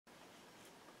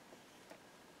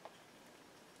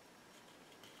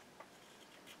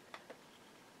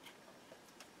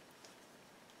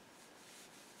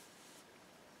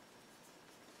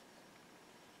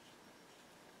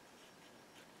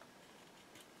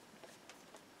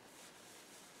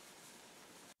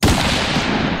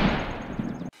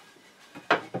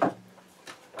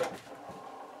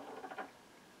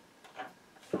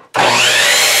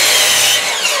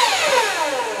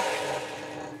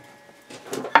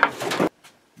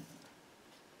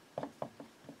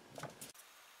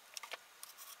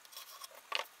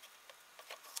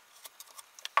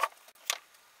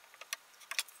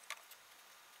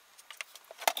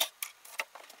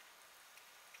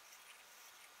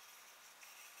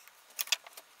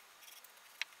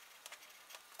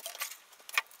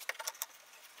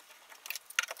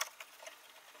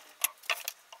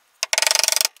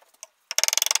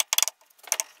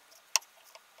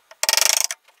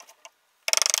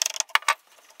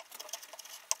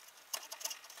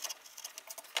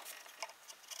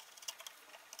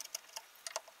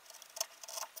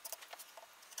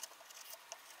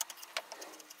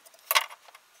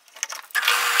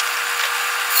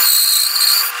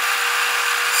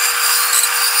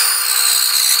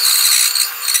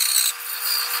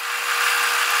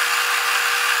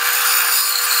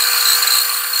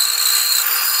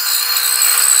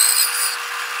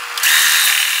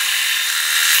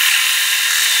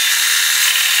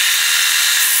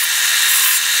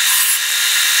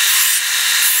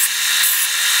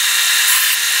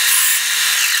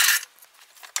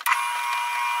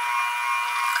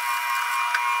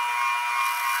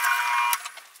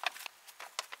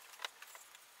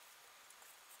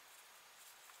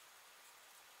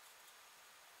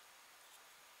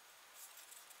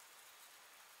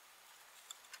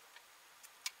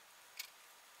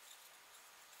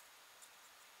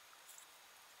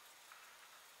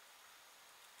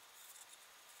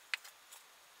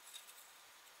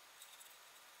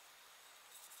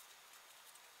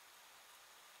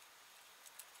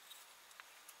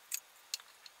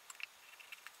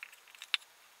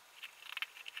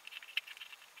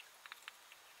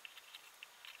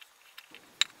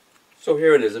So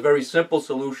here it is, a very simple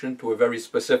solution to a very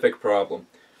specific problem.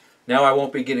 Now I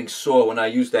won't be getting sore when I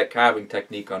use that carving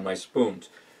technique on my spoons.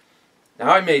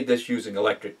 Now I made this using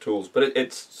electric tools, but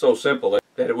it's so simple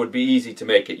that it would be easy to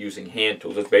make it using hand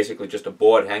tools. It's basically just a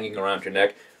board hanging around your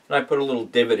neck, and I put a little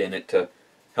divot in it to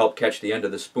help catch the end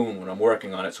of the spoon when I'm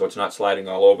working on it so it's not sliding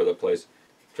all over the place.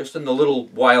 Just in the little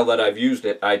while that I've used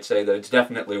it, I'd say that it's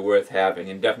definitely worth having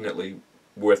and definitely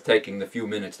worth taking the few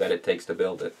minutes that it takes to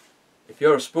build it. If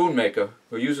you're a spoon maker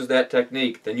who uses that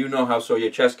technique, then you know how sore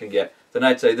your chest can get, then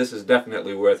I'd say this is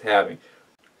definitely worth having.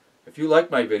 If you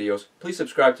like my videos, please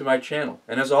subscribe to my channel,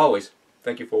 and as always,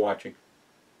 thank you for watching.